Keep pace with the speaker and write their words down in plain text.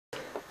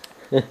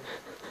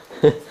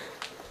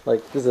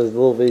Like this is a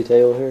little bitty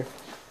table here.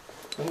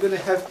 I'm gonna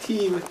have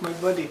tea with my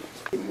buddy.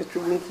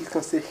 Mr. Winky's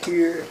gonna sit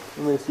here.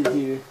 I'm gonna sit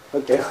here.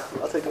 Okay,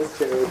 I'll take this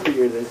chair over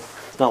here then.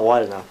 It's not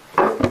wide enough.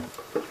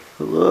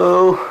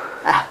 Hello.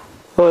 Ah.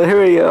 Oh,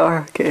 here we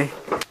are. Okay.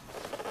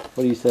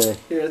 What do you say?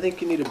 Here, I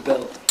think you need a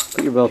belt.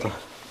 Put your belt on.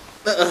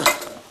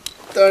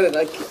 Darn it,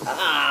 I can't.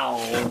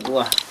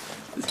 Ow.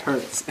 This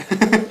hurts.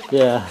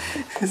 Yeah.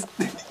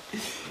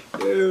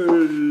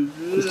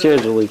 This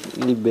chair's a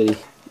little bitty.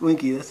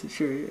 Winky, that's it,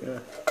 sure. Yeah.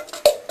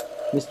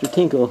 Mr.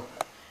 Tinkle.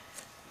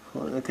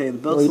 Okay, the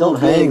belt's you a little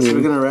don't hang big, so him.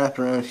 we're gonna wrap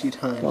it around a few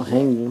times. Don't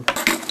hang you.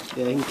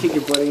 Yeah, you can kick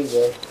your buddy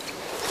there.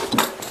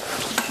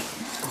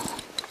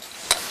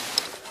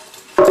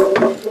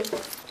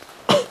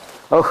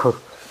 Oh.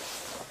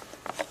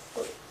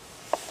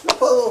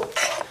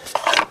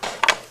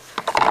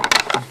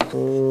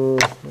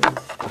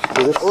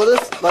 Well,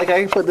 this, like,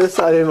 I can put this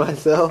side in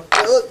myself.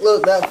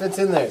 Look, that fits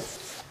in there.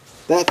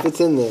 That fits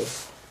in there.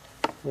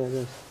 Yeah, it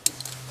does.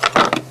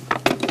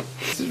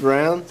 This is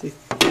round. See?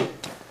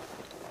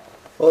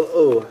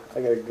 Oh,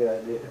 I got a good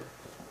idea.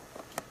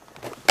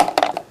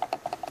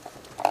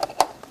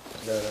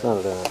 None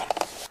of that.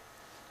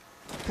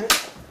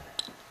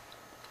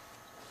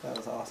 That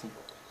was awesome.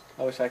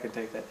 I wish I could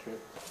take that trip.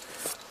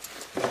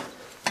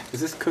 Is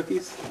this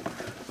cookies?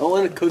 I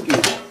want a cookie.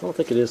 I don't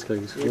think it is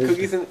cookies.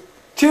 Cookies and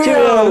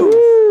Cheerios!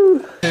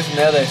 There's some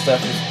other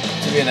stuff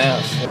to be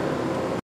announced.